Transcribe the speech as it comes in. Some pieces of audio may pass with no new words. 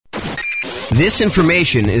This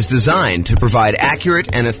information is designed to provide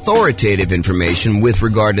accurate and authoritative information with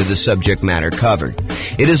regard to the subject matter covered.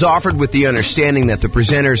 It is offered with the understanding that the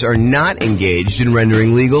presenters are not engaged in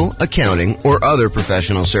rendering legal, accounting, or other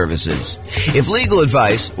professional services. If legal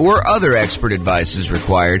advice or other expert advice is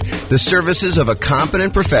required, the services of a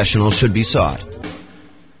competent professional should be sought.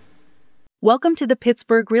 Welcome to the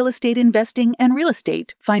Pittsburgh Real Estate Investing and Real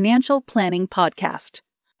Estate Financial Planning Podcast.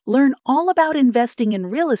 Learn all about investing in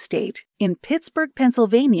real estate in Pittsburgh,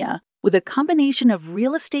 Pennsylvania, with a combination of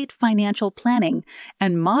real estate financial planning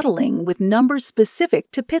and modeling with numbers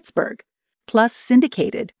specific to Pittsburgh, plus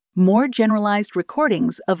syndicated, more generalized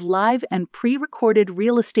recordings of live and pre-recorded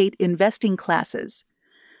real estate investing classes.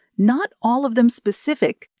 Not all of them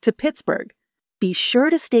specific to Pittsburgh. Be sure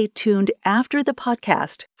to stay tuned after the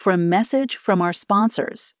podcast for a message from our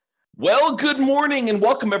sponsors. Well, good morning and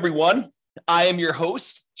welcome, everyone. I am your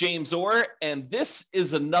host, James Orr, and this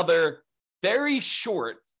is another very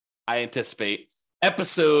short, I anticipate,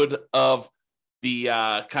 episode of the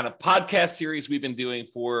kind of podcast series we've been doing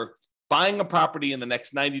for buying a property in the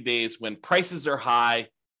next 90 days when prices are high,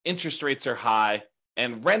 interest rates are high,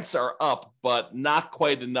 and rents are up, but not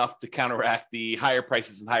quite enough to counteract the higher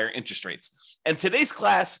prices and higher interest rates. And today's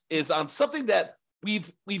class is on something that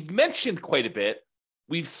we've mentioned quite a bit.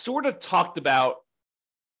 We've sort of talked about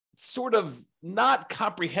sort of not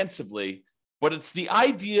comprehensively, but it's the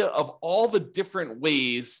idea of all the different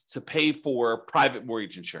ways to pay for private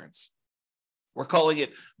mortgage insurance. We're calling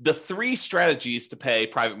it the 3 strategies to pay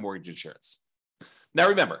private mortgage insurance. Now,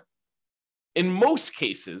 remember, in most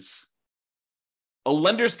cases, a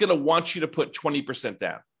lender's going to want you to put 20%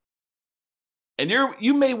 down. And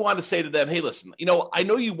you may want to say to them, hey, listen, I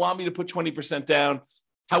know you want me to put 20% down.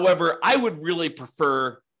 However, I would really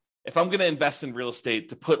prefer, if I'm going to invest in real estate,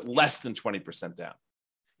 to put less than 20% down.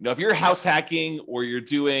 If you're house hacking or you're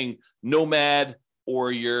doing nomad,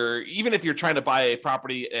 or even if you're trying to buy a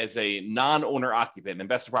property as a non-owner occupant, an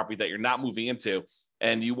investor property that you're not moving into,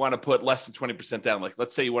 and you want to put less than 20% down, like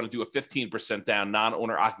let's say you want to do a 15% down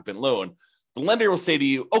non-owner occupant loan, the lender will say to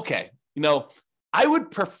you, okay, I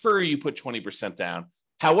would prefer you put 20% down.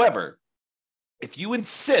 However, if you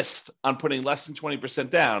insist on putting less than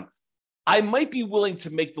 20% down, I might be willing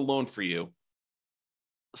to make the loan for you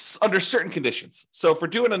under certain conditions. So for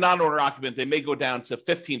doing a non-owner occupant, they may go down to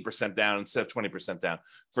 15% down instead of 20% down.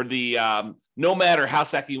 For the nomad or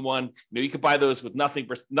house hacking one, you could buy those with nothing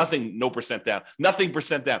percent down.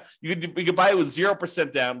 You could buy it with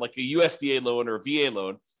 0% down, like a USDA loan or a VA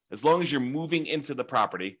loan, as long as you're moving into the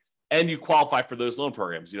property and you qualify for those loan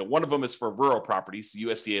programs. One of them is for rural properties, the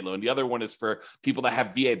USDA loan. The other one is for people that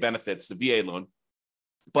have VA benefits, the VA loan.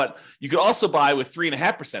 But you could also buy with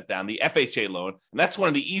 3.5% down, the FHA loan. And that's one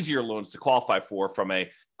of the easier loans to qualify for from a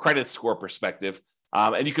credit score perspective.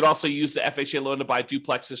 And you could also use the FHA loan to buy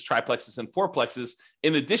duplexes, triplexes, and fourplexes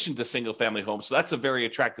in addition to single family homes. So that's a very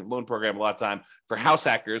attractive loan program a lot of time for house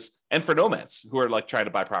hackers and for nomads who are like trying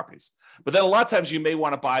to buy properties. But then a lot of times you may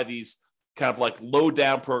want to buy these kind of like low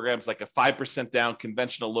down programs, like a 5% down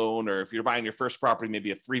conventional loan, or if you're buying your first property,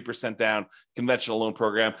 maybe a 3% down conventional loan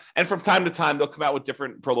program. And from time to time, they'll come out with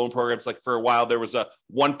different loan programs. Like for a while, there was a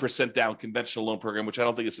 1% down conventional loan program, which I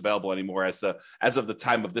don't think is available anymore as of the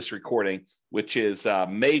time of this recording, which is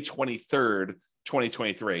May 23rd,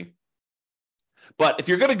 2023. But if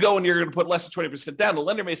you're going to go and you're going to put less than 20% down, the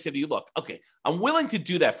lender may say to you, look, okay, I'm willing to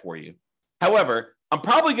do that for you. However, I'm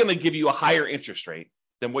probably going to give you a higher interest rate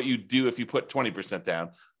than what you do if you put 20%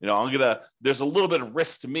 down. There's a little bit of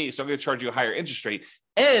risk to me, so I'm going to charge you a higher interest rate.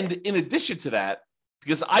 And in addition to that,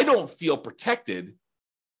 because I don't feel protected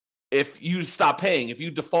if you stop paying, if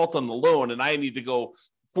you default on the loan and I need to go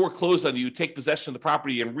foreclose on you, take possession of the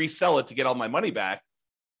property and resell it to get all my money back,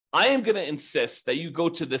 I am going to insist that you go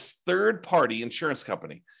to this third-party insurance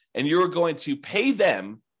company and you're going to pay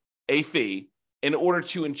them a fee in order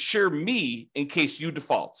to insure me in case you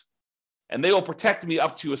default. And they will protect me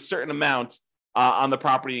up to a certain amount on the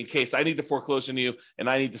property in case I need to foreclose on you and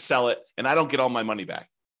I need to sell it and I don't get all my money back.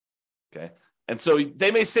 Okay. And so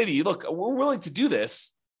they may say to you, look, we're willing to do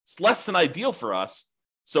this. It's less than ideal for us.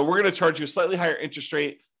 So we're going to charge you a slightly higher interest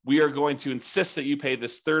rate. We are going to insist that you pay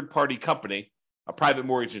this third-party company, a private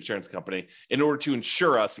mortgage insurance company, in order to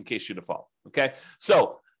insure us in case you default. Okay.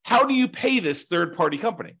 So how do you pay this third-party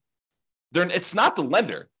company? It's not the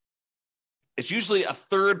lender. It's usually a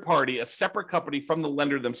third party, a separate company from the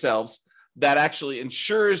lender themselves that actually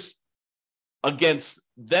insures against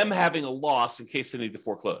them having a loss in case they need to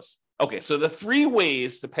foreclose. Okay, so the 3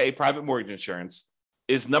 ways to pay private mortgage insurance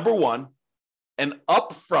is, number 1, an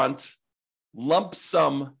upfront lump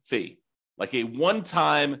sum fee, like a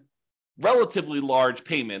one-time, relatively large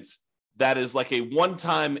payment that is like a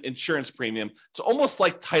one-time insurance premium. It's almost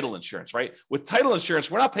like title insurance, right? With title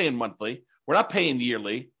insurance, we're not paying monthly. We're not paying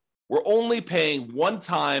yearly. We're only paying one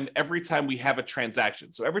time every time we have a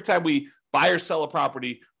transaction. So every time we buy or sell a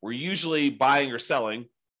property, we're usually buying or selling,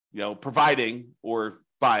 providing or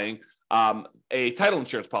buying a title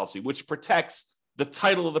insurance policy, which protects the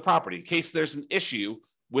title of the property in case there's an issue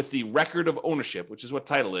with the record of ownership, which is what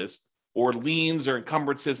title is, or liens or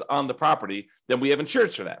encumbrances on the property, then we have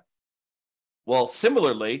insurance for that. Well,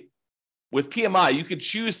 similarly, with PMI, you could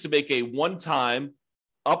choose to make a one-time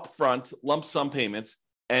upfront lump sum payment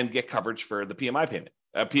and get coverage for the PMI payment,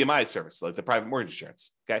 PMI service, like the private mortgage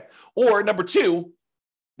insurance, okay? Or number two,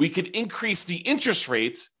 we could increase the interest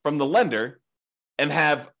rate from the lender and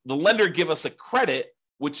have the lender give us a credit,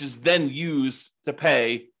 which is then used to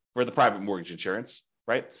pay for the private mortgage insurance,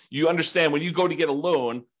 right? You understand when you go to get a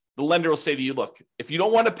loan, the lender will say to you, look, if you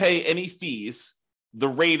don't want to pay any fees, the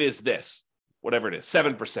rate is this, whatever it is,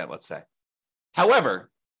 7%, let's say.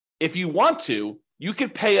 However, if you want to, you can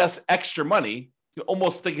pay us extra money. You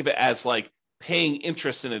almost think of it as like paying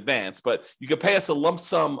interest in advance, but you can pay us a lump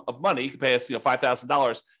sum of money. You can pay us,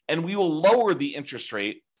 $5,000, and we will lower the interest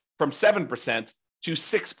rate from 7% to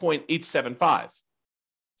 6.875.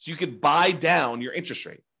 So you could buy down your interest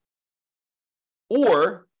rate.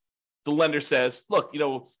 Or the lender says, look,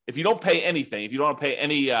 if you don't pay anything, if you don't want to pay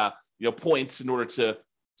any points in order to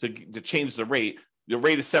change the rate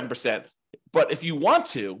is 7%. But if you want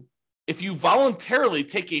to, if you voluntarily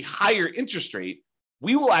take a higher interest rate,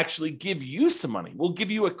 we will actually give you some money. We'll give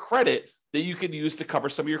you a credit that you can use to cover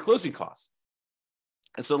some of your closing costs.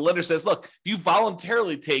 And so the lender says, look, if you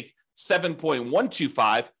voluntarily take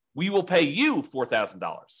 7.125, we will pay you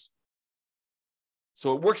 $4,000.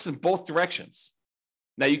 So it works in both directions.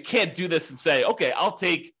 Now, you can't do this and say, okay, I'll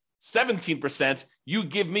take 17%, you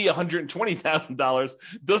give me $120,000.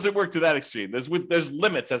 Doesn't work to that extreme. There's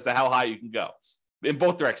limits as to how high you can go in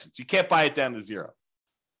both directions. You can't buy it down to zero,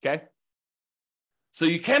 okay? So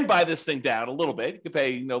you can buy this thing down a little bit. You can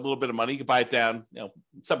pay a little bit of money. You can buy it down, in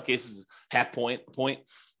some cases, half point. You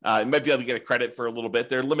might be able to get a credit for a little bit.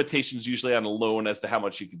 There are limitations usually on a loan as to how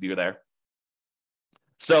much you can do there.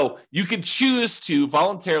 So you can choose to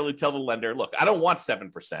voluntarily tell the lender, look, I don't want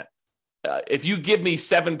 7%. If you give me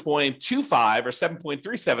 7.25 or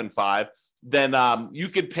 7.375, then you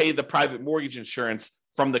could pay the private mortgage insurance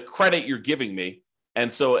from the credit you're giving me.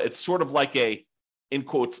 And so it's sort of like a, in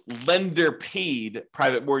quotes, lender paid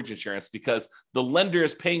private mortgage insurance because the lender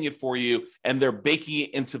is paying it for you and they're baking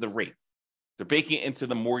it into the rate. They're baking it into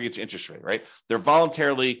the mortgage interest rate, right?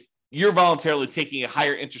 You're voluntarily taking a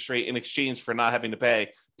higher interest rate in exchange for not having to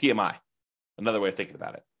pay PMI. Another way of thinking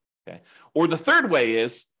about it. Okay. Or the third way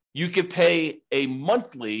is you could pay a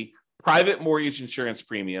monthly private mortgage insurance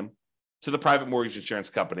premium to the private mortgage insurance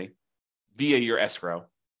company via your escrow,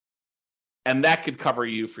 and that could cover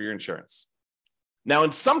you for your insurance. Now,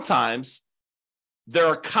 and sometimes there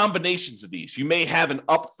are combinations of these. You may have an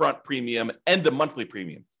upfront premium and a monthly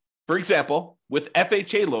premium. For example, with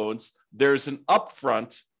FHA loans, there's an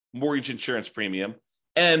upfront mortgage insurance premium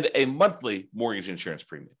and a monthly mortgage insurance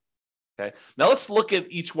premium. Okay. Now let's look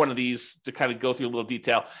at each one of these to kind of go through a little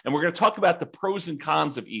detail. And we're going to talk about the pros and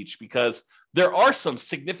cons of each because there are some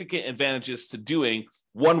significant advantages to doing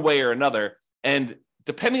one way or another. And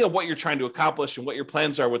depending on what you're trying to accomplish and what your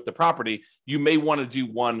plans are with the property, you may want to do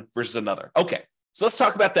one versus another. Okay. So let's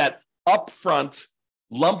talk about that upfront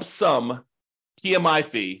lump sum PMI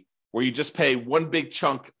fee where you just pay one big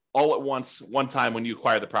chunk all at once, one time when you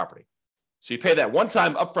acquire the property. So you pay that one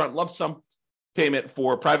time upfront lump sum payment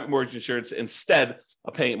for private mortgage insurance instead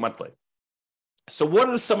of paying it monthly. So what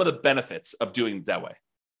are some of the benefits of doing it that way?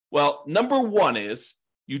 Well, number one is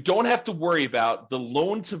you don't have to worry about the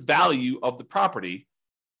loan to value of the property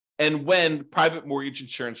and when private mortgage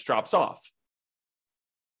insurance drops off.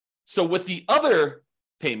 So with the other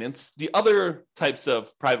payments, the other types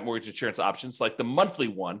of private mortgage insurance options, like the monthly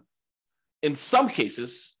one, in some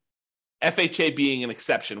cases, FHA being an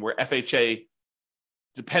exception, where FHA,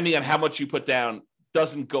 depending on how much you put down,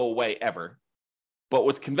 doesn't go away ever. But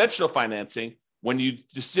with conventional financing, when you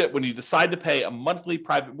decide to pay a monthly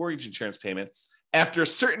private mortgage insurance payment, after a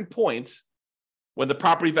certain point, when the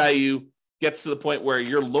property value gets to the point where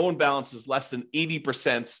your loan balance is less than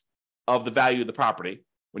 80% of the value of the property,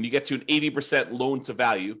 when you get to an 80% loan to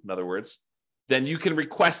value, in other words, then you can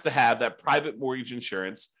request to have that private mortgage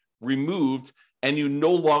insurance removed and you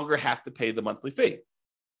no longer have to pay the monthly fee.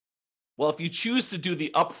 Well, if you choose to do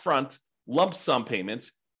the upfront lump sum payment,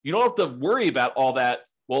 you don't have to worry about all that.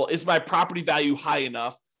 Well, is my property value high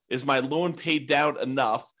enough? Is my loan paid down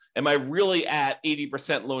enough? Am I really at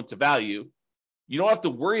 80% loan to value? You don't have to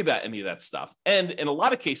worry about any of that stuff. And in a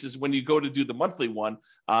lot of cases, when you go to do the monthly one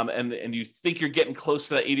and you think you're getting close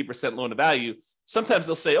to that 80% loan to value, sometimes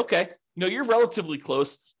they'll say, okay, you're relatively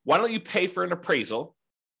close. Why don't you pay for an appraisal?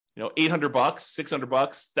 $800, $600,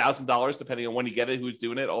 $1,000, depending on when you get it, who's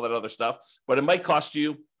doing it, all that other stuff. But it might cost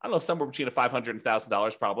you, I don't know, somewhere between $500 and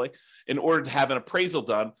 $1,000 probably, in order to have an appraisal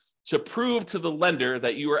done to prove to the lender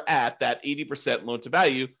that you are at that 80% loan to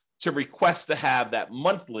value to request to have that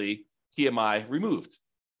monthly PMI removed.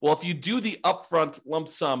 Well, if you do the upfront lump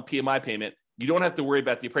sum PMI payment, you don't have to worry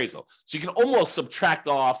about the appraisal. So you can almost subtract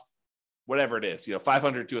off whatever it is,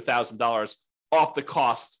 $500 to $1,000 off the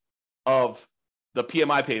cost of the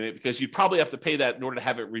PMI payment, because you'd probably have to pay that in order to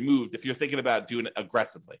have it removed if you're thinking about doing it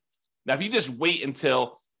aggressively. Now, if you just wait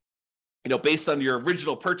until, based on your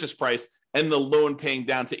original purchase price and the loan paying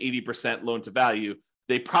down to 80% loan to value,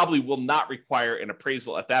 they probably will not require an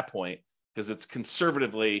appraisal at that point, because it's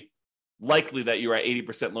conservatively likely that you're at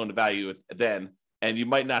 80% loan to value then, and you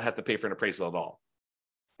might not have to pay for an appraisal at all.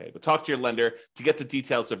 Okay, but talk to your lender to get the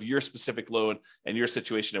details of your specific loan and your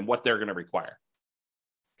situation and what they're going to require.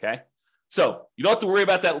 Okay. So you don't have to worry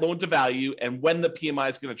about that loan to value and when the PMI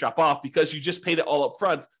is going to drop off, because you just paid it all up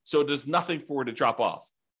front. So there's nothing for it to drop off.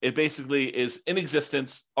 It basically is in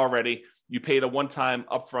existence already. You paid a one-time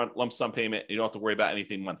upfront lump sum payment, and you don't have to worry about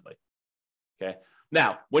anything monthly. Okay.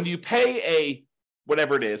 Now, when you pay a,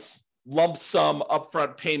 whatever it is, lump sum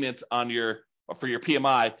upfront payment for your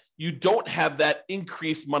PMI, you don't have that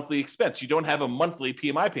increased monthly expense. You don't have a monthly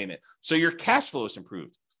PMI payment. So your cash flow is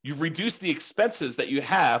improved. You've reduced the expenses that you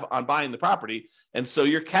have on buying the property. And so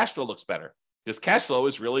your cash flow looks better, because cash flow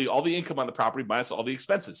is really all the income on the property minus all the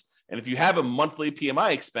expenses. And if you have a monthly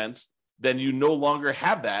PMI expense, then you no longer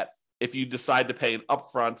have that if you decide to pay an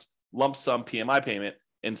upfront lump sum PMI payment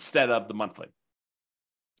instead of the monthly.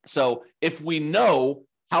 So if we know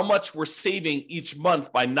how much we're saving each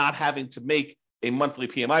month by not having to make a monthly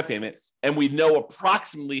PMI payment, and we know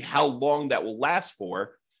approximately how long that will last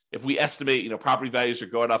for, if we estimate, property values are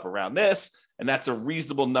going up around this, and that's a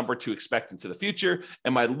reasonable number to expect into the future,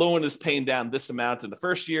 and my loan is paying down this amount in the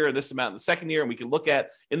first year and this amount in the second year, and we can look at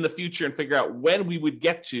in the future and figure out when we would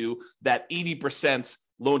get to that 80%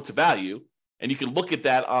 loan to value. And you can look at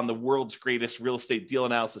that on the world's greatest real estate deal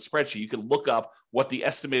analysis spreadsheet. You can look up what the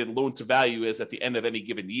estimated loan to value is at the end of any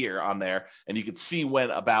given year on there, and you can see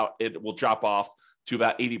when about it will drop off to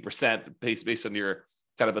about 80% based on your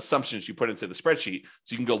kind of assumptions you put into the spreadsheet.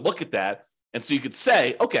 So you can go look at that. And so you could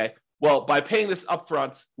say, okay, well, by paying this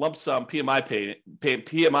upfront lump sum PMI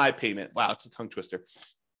payment, wow, it's a tongue twister,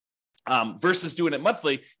 versus doing it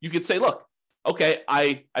monthly, you could say, look, okay,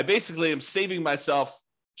 I basically am saving myself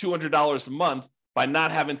 $200 a month by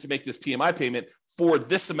not having to make this PMI payment for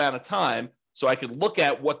this amount of time. So I can look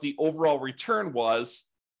at what the overall return was,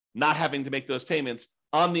 not having to make those payments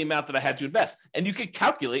on the amount that I had to invest. And you could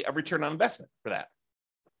calculate a return on investment for that.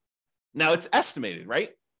 Now it's estimated, right?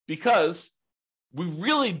 Because we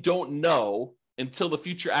really don't know until the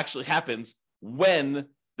future actually happens when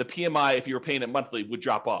the PMI, if you were paying it monthly, would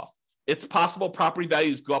drop off. It's possible property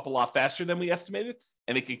values go up a lot faster than we estimated,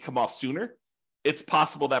 and it can come off sooner. It's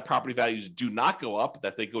possible that property values do not go up,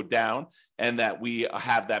 that they go down, and that we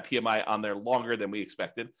have that PMI on there longer than we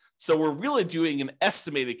expected. So we're really doing an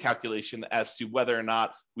estimated calculation as to whether or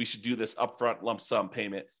not we should do this upfront lump sum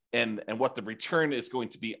payment and what the return is going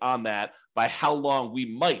to be on that by how long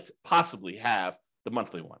we might possibly have the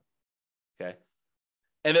monthly one. Okay.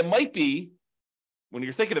 And it might be, when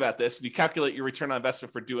you're thinking about this, and you calculate your return on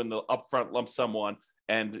investment for doing the upfront lump sum one,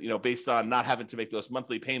 and based on not having to make those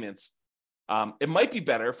monthly payments, it might be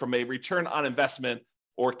better from a return on investment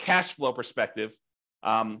or cash flow perspective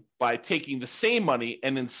by taking the same money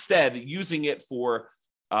and instead using it for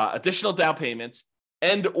additional down payments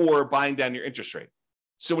and or buying down your interest rate.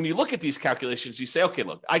 So when you look at these calculations, you say, okay,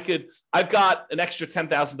 look, I've got an extra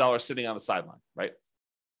 $10,000 sitting on the sideline, right?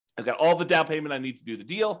 I've got all the down payment I need to do the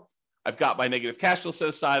deal. I've got my negative cash flow set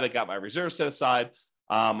aside. I got my reserves set aside.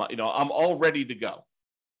 I'm all ready to go.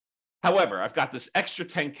 However, I've got this extra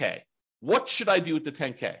 10K. What should I do with the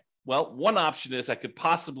 10K? Well, one option is I could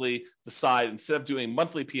possibly decide, instead of doing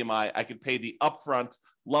monthly PMI, I could pay the upfront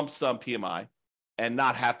lump sum PMI and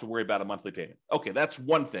not have to worry about a monthly payment. Okay, that's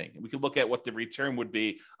one thing. We could look at what the return would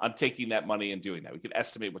be on taking that money and doing that. We could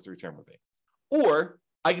estimate what the return would be. Or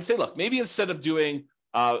I could say, look, maybe instead of doing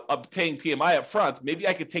paying PMI up front, maybe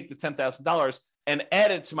I could take the $10,000 and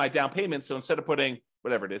add it to my down payment. So instead of putting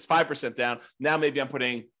whatever it is, 5% down, now maybe I'm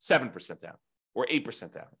putting 7% down or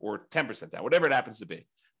 8% down or 10% down, whatever it happens to be.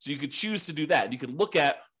 So you could choose to do that. You can look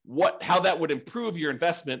at how that would improve your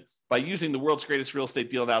investment by using the world's greatest real estate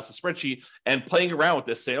deal analysis spreadsheet and playing around with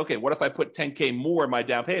this, saying, okay, what if I put 10K more in my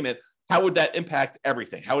down payment? How would that impact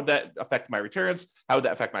everything? How would that affect my returns? How would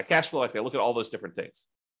that affect my cash flow? Like, I look at all those different things.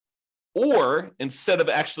 Or instead of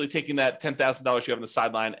actually taking that $10,000 you have on the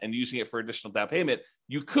sideline and using it for additional down payment,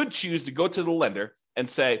 you could choose to go to the lender and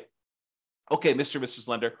say, okay, Mr. and Mrs.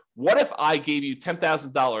 Lender, what if I gave you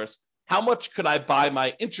 $10,000? How much could I buy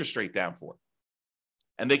my interest rate down for?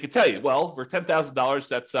 And they could tell you, well, for $10,000,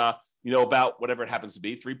 that's about whatever it happens to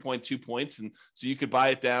be, 3.2 points. And so you could buy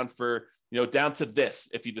it down for, down to this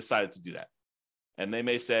if you decided to do that. And they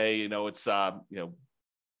may say, it's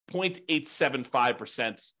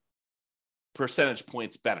 0.875% percentage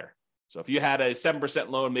points better. So if you had a 7%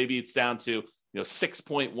 loan, maybe it's down to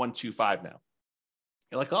 6.125 now.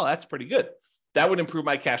 You're like, oh, that's pretty good. That would improve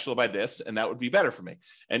my cash flow by this, and that would be better for me.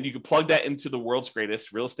 And you could plug that into the world's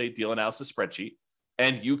greatest real estate deal analysis spreadsheet,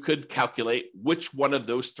 and you could calculate which one of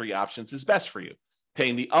those three options is best for you.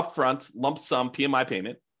 Paying the upfront lump sum PMI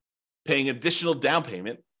payment, paying additional down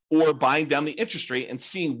payment, or buying down the interest rate and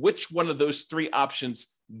seeing which one of those three options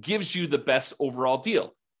gives you the best overall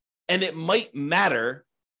deal. And it might matter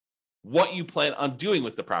what you plan on doing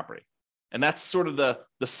with the property. And that's sort of the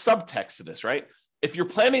subtext of this, right? If you're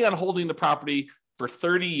planning on holding the property for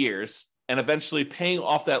 30 years and eventually paying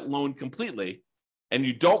off that loan completely, and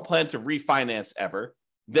you don't plan to refinance ever,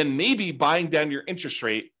 then maybe buying down your interest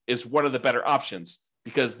rate is one of the better options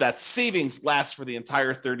because that savings lasts for the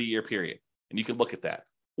entire 30-year period. And you can look at that.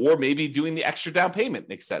 Or maybe doing the extra down payment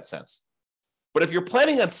makes that sense. But if you're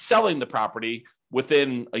planning on selling the property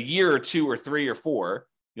within a year or two or three or four,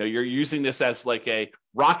 you're using this as like a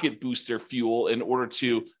rocket booster fuel in order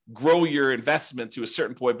to grow your investment to a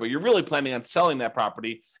certain point, but you're really planning on selling that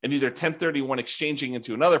property and either 1031 exchanging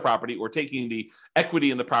into another property or taking the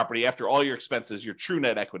equity in the property after all your expenses, your true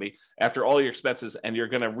net equity, after all your expenses, and you're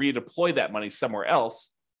going to redeploy that money somewhere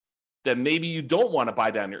else, then maybe you don't want to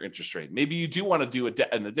buy down your interest rate. Maybe you do want to do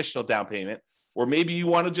an additional down payment, or maybe you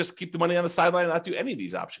want to just keep the money on the sideline and not do any of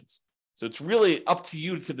these options. So it's really up to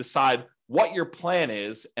you to decide what your plan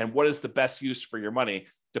is and what is the best use for your money,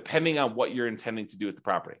 depending on what you're intending to do with the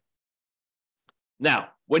property. Now,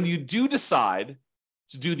 when you do decide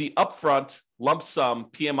to do the upfront lump sum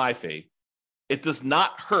PMI fee, it does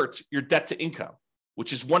not hurt your debt to income,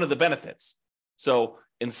 which is one of the benefits. So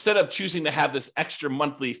instead of choosing to have this extra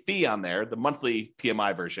monthly fee on there, the monthly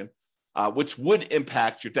PMI version, which would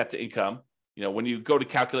impact your debt to income, when you go to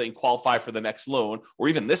calculate and qualify for the next loan or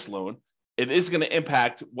even this loan, it is going to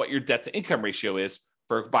impact what your debt to income ratio is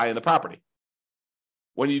for buying the property.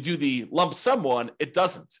 When you do the lump sum one, it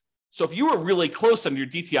doesn't. So if you were really close on your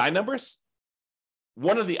DTI numbers,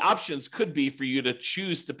 one of the options could be for you to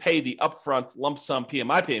choose to pay the upfront lump sum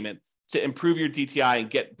PMI payment to improve your DTI and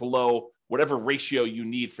get below whatever ratio you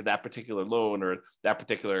need for that particular loan or that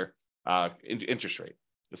particular interest rate.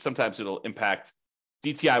 Because sometimes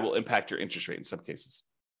DTI will impact your interest rate in some cases.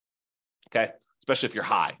 Okay. Especially if you're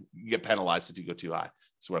high, you get penalized if you go too high.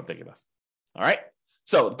 That's what I'm thinking of. All right.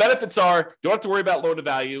 So the benefits are you don't have to worry about loan to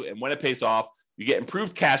value. And when it pays off, you get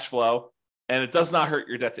improved cash flow and it does not hurt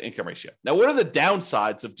your debt to income ratio. Now, what are the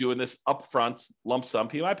downsides of doing this upfront lump sum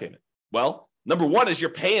PMI payment? Well, number one is you're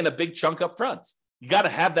paying a big chunk up front. You got to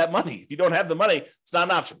have that money. If you don't have the money, it's not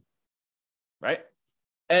an option. Right.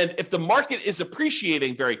 And if the market is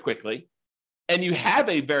appreciating very quickly and you have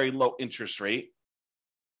a very low interest rate,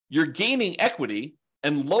 you're gaining equity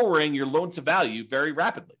and lowering your loan to value very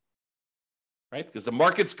rapidly, right? Because the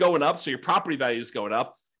market's going up, so your property value is going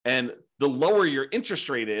up, and the lower your interest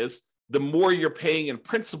rate is, the more you're paying in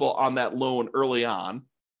principal on that loan early on.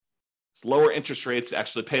 It's lower interest rates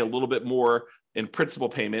actually pay a little bit more in principal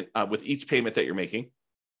payment with each payment that you're making.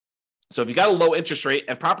 So if you got a low interest rate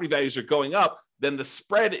and property values are going up, then the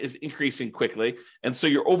spread is increasing quickly. And so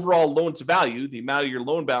your overall loan to value, the amount of your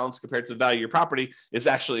loan balance compared to the value of your property, is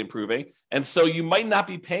actually improving. And so you might not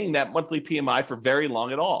be paying that monthly PMI for very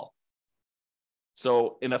long at all.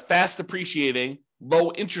 So in a fast appreciating,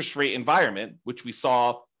 low interest rate environment, which we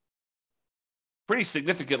saw pretty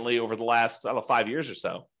significantly over the last, 5 years or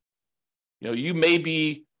so, you may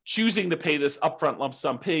be choosing to pay this upfront lump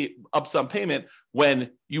sum payment when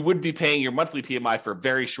you would be paying your monthly PMI for a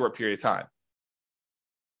very short period of time.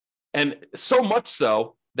 And so much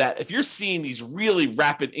so that if you're seeing these really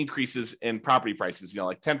rapid increases in property prices,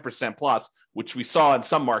 like 10% plus, which we saw in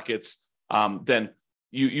some markets, then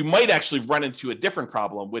you might actually run into a different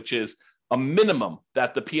problem, which is a minimum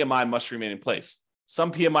that the PMI must remain in place.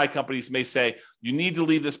 Some PMI companies may say you need to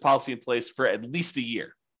leave this policy in place for at least a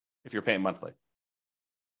year if you're paying monthly.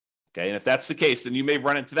 Okay, and if that's the case, then you may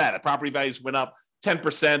run into that. If property values went up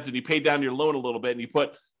 10% and you pay down your loan a little bit and you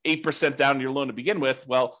put 8% down your loan to begin with,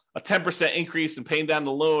 well, a 10% increase in paying down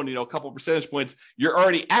the loan, a couple of percentage points, you're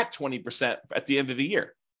already at 20% at the end of the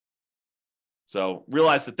year. So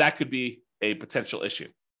realize that could be a potential issue.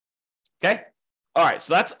 Okay. All right.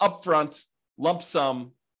 So that's upfront lump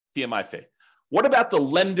sum PMI fee. What about the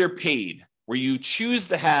lender paid, where you choose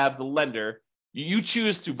to have the lender, you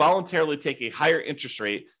choose to voluntarily take a higher interest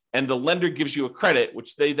rate and the lender gives you a credit,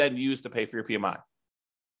 which they then use to pay for your PMI?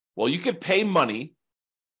 Well, you could pay money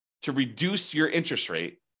to reduce your interest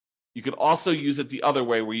rate. You could also use it the other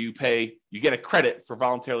way, where you get a credit for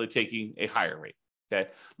voluntarily taking a higher rate. Okay.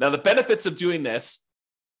 Now, the benefits of doing this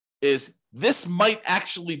is this might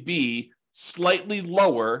actually be slightly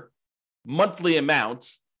lower monthly amount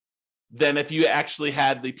than if you actually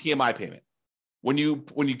had the PMI payment. When you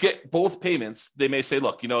get both payments, they may say,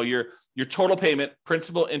 look, your total payment,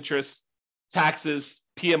 principal, interest, taxes,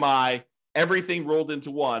 PMI, everything rolled into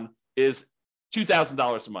one is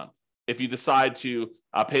 $2,000 a month if you decide to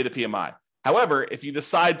pay the PMI. However, if you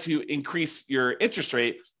decide to increase your interest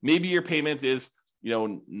rate, maybe your payment is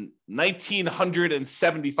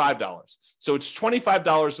 $1,975. So it's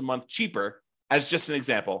 $25 a month cheaper, as just an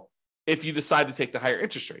example, if you decide to take the higher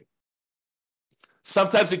interest rate.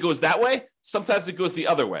 Sometimes it goes that way. Sometimes it goes the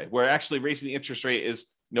other way, where actually raising the interest rate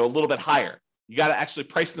is a little bit higher. You got to actually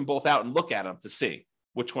price them both out and look at them to see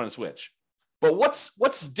which one is which. But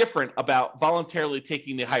what's different about voluntarily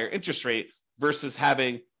taking the higher interest rate versus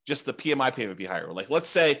having just the PMI payment be higher? Like, let's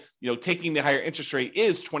say, taking the higher interest rate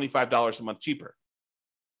is $25 a month cheaper.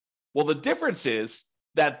 Well, the difference is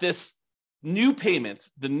that this new payment,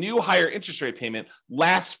 the new higher interest rate payment,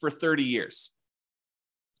 lasts for 30 years.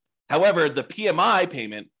 However, the PMI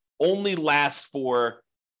payment only lasts for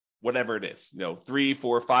whatever it is, 3,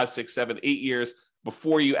 4, 5, 6, 7, 8 years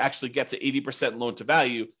before you actually get to 80% loan to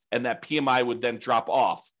value. And that PMI would then drop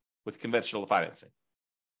off with conventional financing.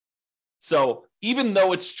 So even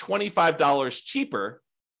though it's $25 cheaper,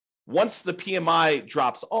 once the PMI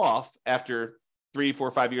drops off after 3,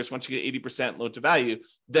 4, 5 years, once you get 80% loan to value,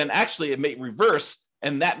 then actually it may reverse,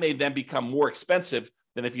 and that may then become more expensive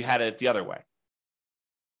than if you had it the other way.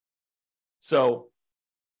 So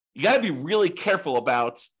you got to be really careful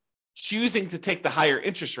about choosing to take the higher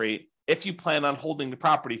interest rate if you plan on holding the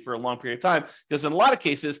property for a long period of time, because in a lot of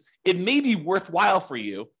cases, it may be worthwhile for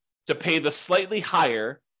you to pay the slightly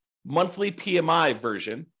higher monthly PMI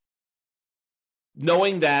version,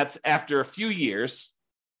 knowing that after a few years,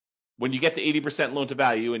 when you get to 80% loan to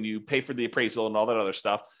value and you pay for the appraisal and all that other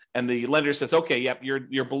stuff, and the lender says, okay, yep,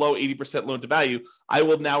 you're below 80% loan to value, I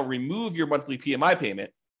will now remove your monthly PMI payment,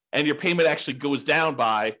 and your payment actually goes down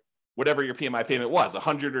by whatever your PMI payment was,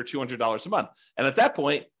 $100 or $200 a month. And at that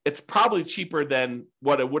point, it's probably cheaper than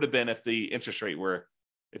what it would have been if the interest rate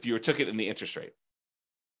if you took it in the interest rate.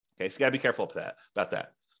 Okay, so you gotta be careful about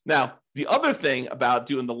that. Now, the other thing about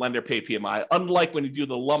doing the lender paid PMI, unlike when you do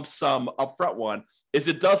the lump sum upfront one, is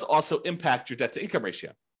it does also impact your debt to income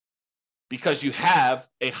ratio because you have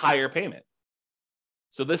a higher payment.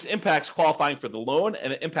 So this impacts qualifying for the loan,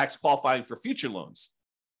 and it impacts qualifying for future loans,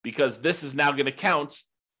 because this is now going to count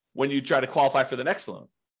when you try to qualify for the next loan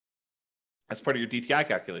as part of your DTI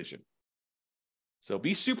calculation. So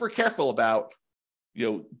be super careful about,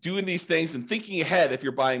 doing these things and thinking ahead if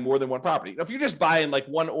you're buying more than one property. If you're just buying like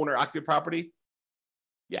one owner occupied property,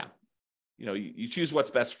 yeah, you choose what's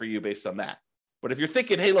best for you based on that. But if you're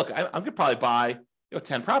thinking, hey, look, I'm going to probably buy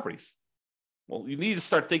 10 properties. Well, you need to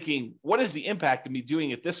start thinking, what is the impact of me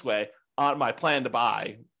doing it this way on my plan to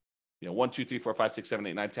buy 1, 2, 3, 4, 5, 6, 7,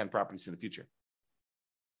 8, 9, 10 properties in the future?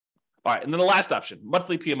 All right. And then the last option,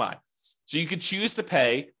 monthly PMI. So you could choose to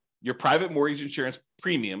pay your private mortgage insurance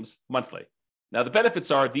premiums monthly. Now, the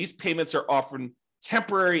benefits are these payments are often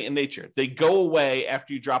temporary in nature. They go away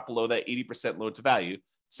after you drop below that 80% loan to value.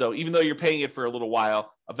 So even though you're paying it for a little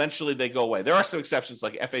while, eventually they go away. There are some exceptions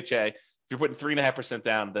like FHA. If you're putting 3.5%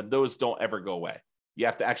 down, then those don't ever go away. You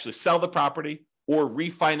have to actually sell the property or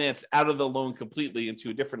refinance out of the loan completely into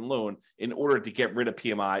a different loan in order to get rid of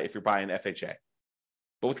PMI if you're buying FHA.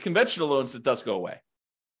 But with conventional loans, it does go away.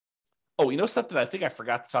 Oh, something I think I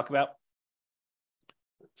forgot to talk about?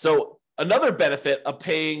 So another benefit of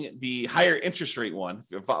paying the higher interest rate one,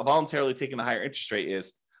 if you're voluntarily taking the higher interest rate,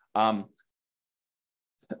 is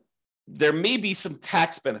there may be some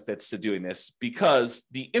tax benefits to doing this because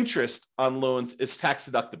the interest on loans is tax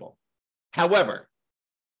deductible. However,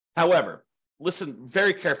 listen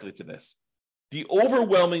very carefully to this. The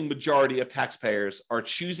overwhelming majority of taxpayers are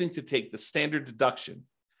choosing to take the standard deduction,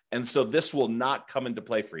 and so this will not come into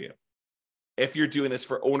play for you if you're doing this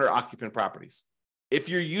for owner-occupant properties. If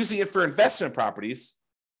you're using it for investment properties,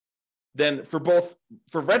 then for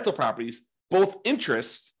rental properties, both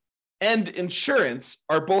interest and insurance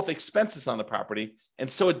are both expenses on the property. And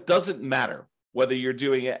so it doesn't matter whether you're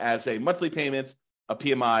doing it as a monthly payment, a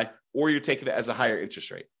PMI, or you're taking it as a higher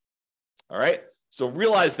interest rate. All right. So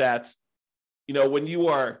realize that, if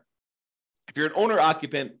you're an owner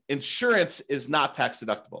occupant, insurance is not tax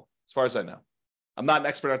deductible, as far as I know. I'm not an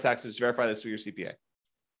expert on taxes. Verify this with your CPA.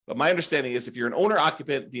 But my understanding is if you're an owner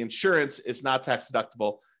occupant, the insurance is not tax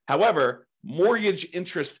deductible. However, mortgage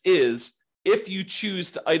interest is if you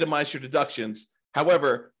choose to itemize your deductions.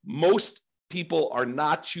 However, most people are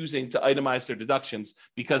not choosing to itemize their deductions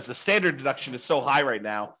because the standard deduction is so high right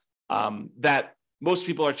now that most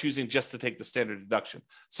people are choosing just to take the standard deduction.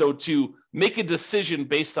 So to make a decision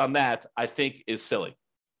based on that, I think is silly.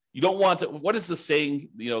 You don't want to, what is the saying?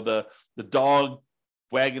 The dog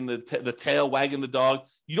wagging the tail wagging the dog.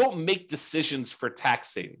 You don't make decisions for tax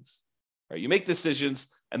savings, right? You make decisions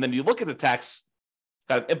and then you look at the tax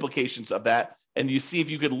kind of implications of that and you see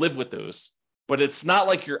if you could live with those. But it's not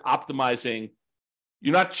like you're optimizing.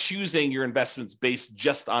 You're not choosing your investments based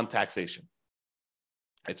just on taxation.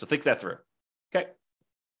 All right, so think that through. Okay.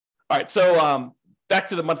 All right. So back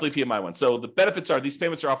to the monthly PMI one. So the benefits are these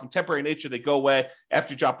payments are often temporary in nature. They go away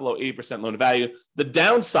after you drop below 80% loan to value. The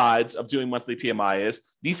downsides of doing monthly PMI is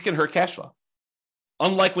these can hurt cash flow.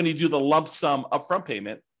 Unlike when you do the lump sum upfront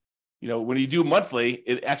payment, when you do monthly,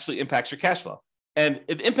 it actually impacts your cash flow. And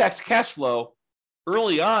it impacts cash flow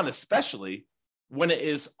early on, especially when it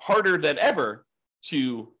is harder than ever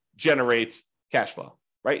to generate cash flow,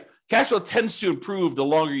 right? Cash flow tends to improve the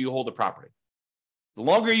longer you hold a property. The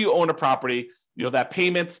longer you own a property, that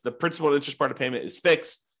payment, the principal and interest part of payment is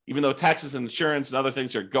fixed, even though taxes and insurance and other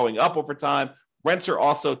things are going up over time. Rents are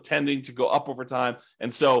also tending to go up over time.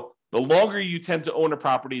 And so the longer you tend to own a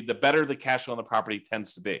property, the better the cash flow on the property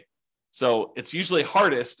tends to be. So it's usually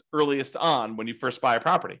hardest earliest on when you first buy a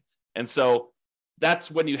property. And so that's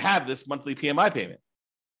when you have this monthly PMI payment,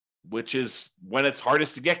 which is when it's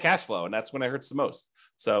hardest to get cash flow. And that's when it hurts the most.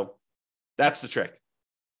 So that's the trick.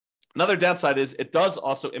 Another downside is it does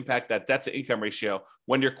also impact that debt to income ratio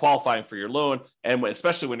when you're qualifying for your loan and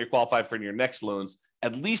especially when you're qualifying for your next loans,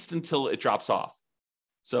 at least until it drops off.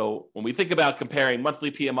 So when we think about comparing monthly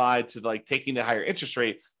PMI to taking the higher interest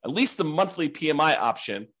rate, at least the monthly PMI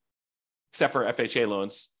option, except for FHA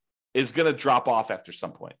loans, is going to drop off after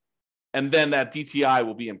some point. And then that DTI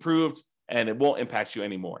will be improved and it won't impact you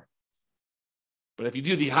anymore. But if you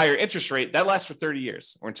do the higher interest rate, that lasts for 30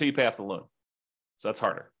 years or until you pay off the loan. So that's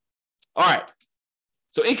harder. All right.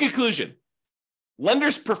 So in conclusion,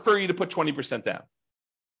 lenders prefer you to put 20% down.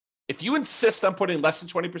 If you insist on putting less than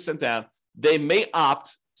 20% down, they may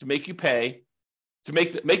opt to make you pay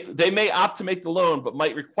they may opt to make the loan, but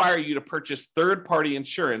might require you to purchase third-party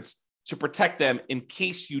insurance to protect them in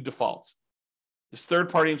case you default. This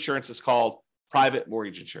third-party insurance is called private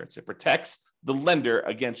mortgage insurance. It protects the lender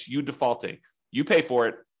against you defaulting. You pay for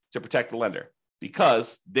it to protect the lender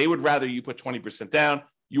because they would rather you put 20% down.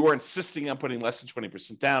 You are insisting on putting less than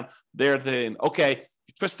 20% down. They're saying, okay,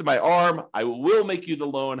 you twisted my arm. I will make you the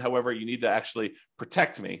loan. However, you need to actually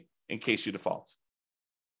protect me in case you default.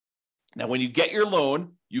 Now, when you get your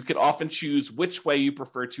loan, you can often choose which way you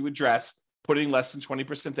prefer to address putting less than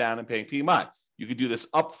 20% down and paying PMI. You could do this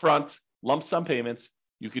upfront lump sum payments.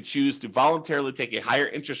 You could choose to voluntarily take a higher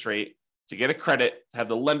interest rate to get a credit to have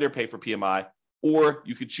the lender pay for PMI, or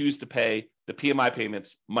you could choose to pay the PMI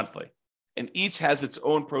payments monthly. And each has its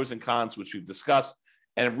own pros and cons, which we've discussed.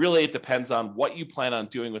 And really, it depends on what you plan on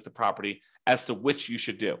doing with the property as to which you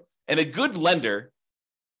should do. And a good lender,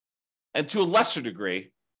 and to a lesser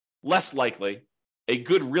degree, less likely, a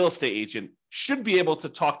good real estate agent should be able to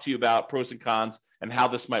talk to you about pros and cons and how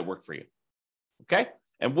this might work for you. Okay?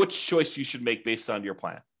 And which choice you should make based on your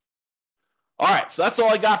plan. All right, so that's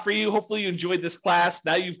all I got for you. Hopefully you enjoyed this class.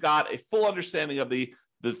 Now you've got a full understanding of the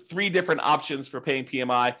three different options for paying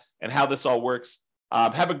PMI and how this all works.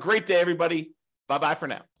 Have a great day, everybody. Bye-bye for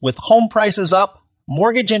now. With home prices up,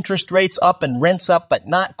 mortgage interest rates up, and rents up, but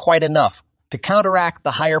not quite enough to counteract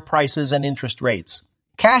the higher prices and interest rates,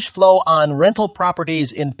 cash flow on rental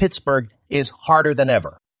properties in Pittsburgh is harder than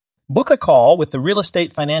ever. Book a call with the Real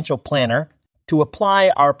Estate Financial Planner to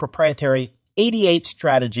apply our proprietary 88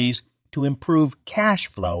 strategies to improve cash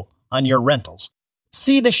flow on your rentals.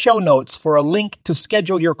 See the show notes for a link to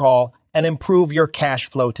schedule your call and improve your cash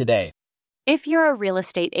flow today. If you're a real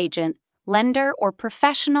estate agent, lender, or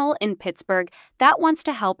professional in Pittsburgh that wants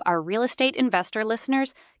to help our real estate investor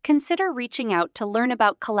listeners, consider reaching out to learn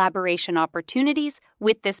about collaboration opportunities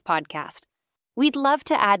with this podcast. We'd love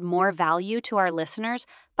to add more value to our listeners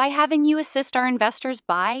by having you assist our investors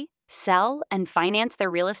buy, sell, and finance their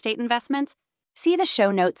real estate investments? See the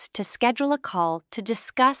show notes to schedule a call to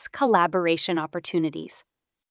discuss collaboration opportunities.